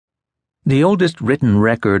The oldest written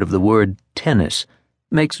record of the word tennis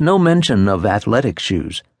makes no mention of athletic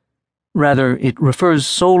shoes. Rather, it refers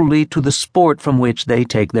solely to the sport from which they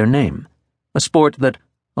take their name, a sport that,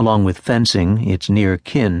 along with fencing, its near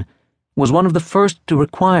kin, was one of the first to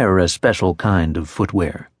require a special kind of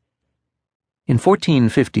footwear. In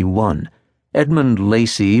 1451, Edmund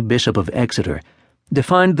Lacy, Bishop of Exeter,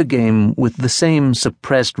 defined the game with the same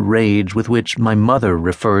suppressed rage with which my mother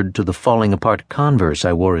referred to the falling-apart Converse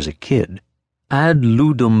I wore as a kid. Ad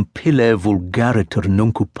ludum pille vulgariter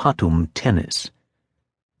nuncupatum tennis.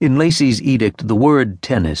 In Lacy's edict, the word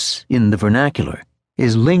tennis, in the vernacular,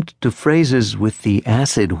 is linked to phrases with the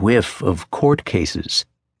acid whiff of court cases,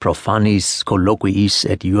 profanis colloquiis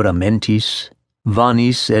et juramentis,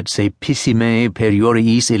 vanis et saepissime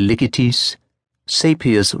perioriis illicitis,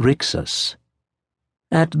 sapius rixus.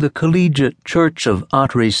 At the Collegiate Church of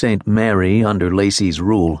Atre St. Mary under Lacy's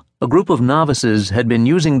rule, a group of novices had been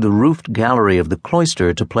using the roofed gallery of the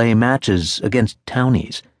cloister to play matches against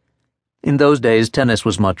townies. In those days, tennis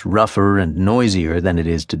was much rougher and noisier than it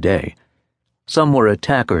is today. Some were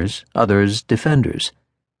attackers, others defenders.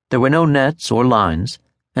 There were no nets or lines,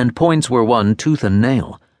 and points were won tooth and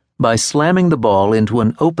nail by slamming the ball into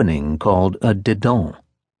an opening called a dedans.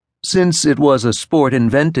 Since it was a sport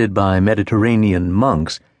invented by Mediterranean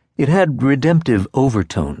monks, it had redemptive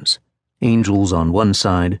overtones, angels on one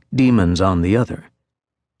side, demons on the other.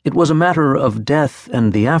 It was a matter of death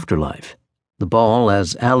and the afterlife, the ball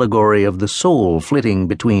as allegory of the soul flitting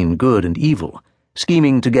between good and evil,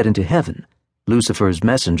 scheming to get into heaven, Lucifer's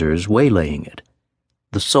messengers waylaying it.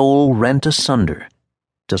 The soul rent asunder,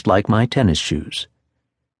 just like my tennis shoes.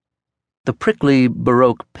 The prickly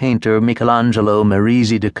Baroque painter Michelangelo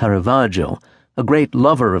Merisi de Caravaggio, a great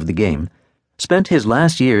lover of the game, spent his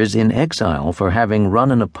last years in exile for having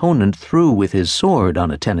run an opponent through with his sword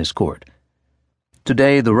on a tennis court.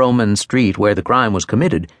 Today, the Roman street where the crime was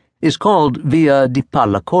committed is called Via di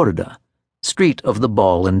Palla Corda, Street of the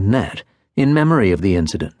Ball and Net, in memory of the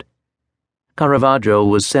incident. Caravaggio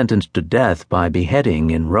was sentenced to death by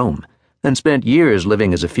beheading in Rome, and spent years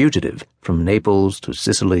living as a fugitive, from Naples to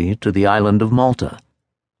Sicily to the island of Malta.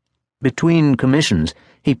 Between commissions,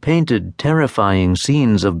 he painted terrifying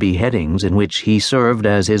scenes of beheadings in which he served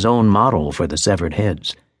as his own model for the severed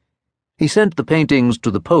heads. He sent the paintings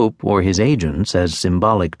to the Pope or his agents as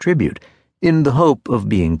symbolic tribute, in the hope of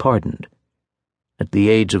being pardoned. At the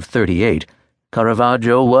age of 38,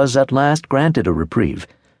 Caravaggio was at last granted a reprieve,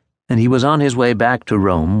 and he was on his way back to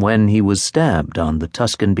Rome when he was stabbed on the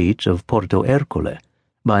Tuscan beach of Porto Ercole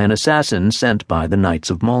by an assassin sent by the Knights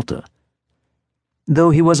of Malta.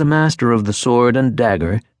 Though he was a master of the sword and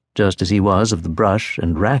dagger, just as he was of the brush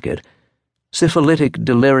and racket, syphilitic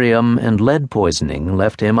delirium and lead poisoning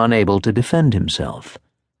left him unable to defend himself.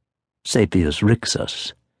 Sapius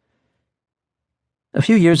rixus. A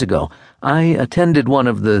few years ago, I attended one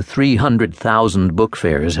of the 300,000 book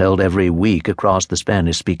fairs held every week across the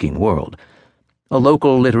Spanish-speaking world. A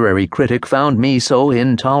local literary critic found me so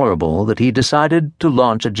intolerable that he decided to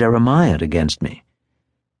launch a Jeremiad against me.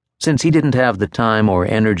 Since he didn't have the time or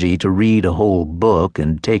energy to read a whole book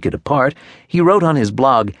and take it apart, he wrote on his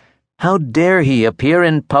blog, "How dare he appear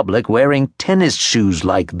in public wearing tennis shoes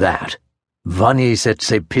like that? Vanis et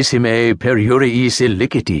saepissime perioriis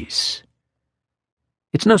illicitis."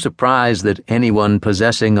 It's no surprise that anyone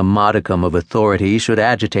possessing a modicum of authority should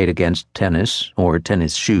agitate against tennis or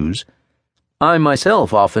tennis shoes. I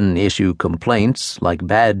myself often issue complaints, like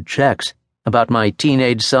bad checks, about my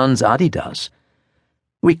teenage son's Adidas.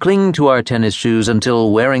 We cling to our tennis shoes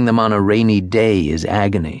until wearing them on a rainy day is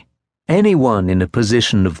agony. Anyone in a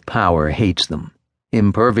position of power hates them,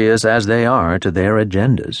 impervious as they are to their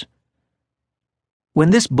agendas. When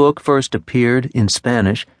this book first appeared in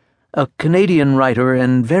Spanish, a Canadian writer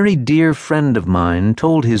and very dear friend of mine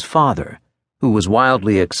told his father, who was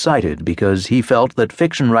wildly excited because he felt that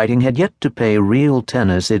fiction writing had yet to pay real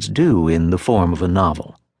tennis its due in the form of a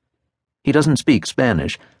novel. He doesn't speak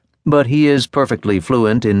Spanish, but he is perfectly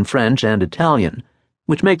fluent in French and Italian,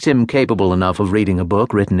 which makes him capable enough of reading a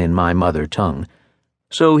book written in my mother tongue.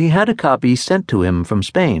 So he had a copy sent to him from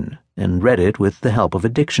Spain and read it with the help of a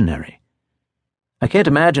dictionary. I can't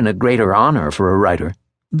imagine a greater honor for a writer,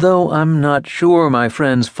 though I'm not sure my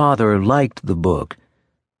friend's father liked the book.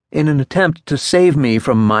 In an attempt to save me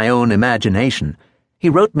from my own imagination, he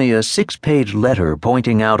wrote me a 6-page letter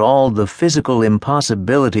pointing out all the physical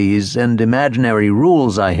impossibilities and imaginary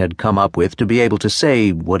rules I had come up with to be able to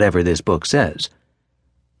say whatever this book says.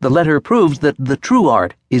 The letter proves that the true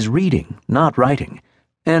art is reading, not writing,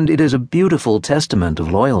 and it is a beautiful testament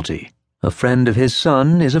of loyalty. A friend of his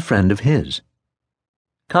son is a friend of his.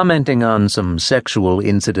 Commenting on some sexual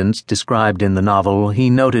incidents described in the novel, he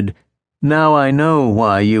noted, "Now I know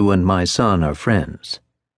why you and my son are friends."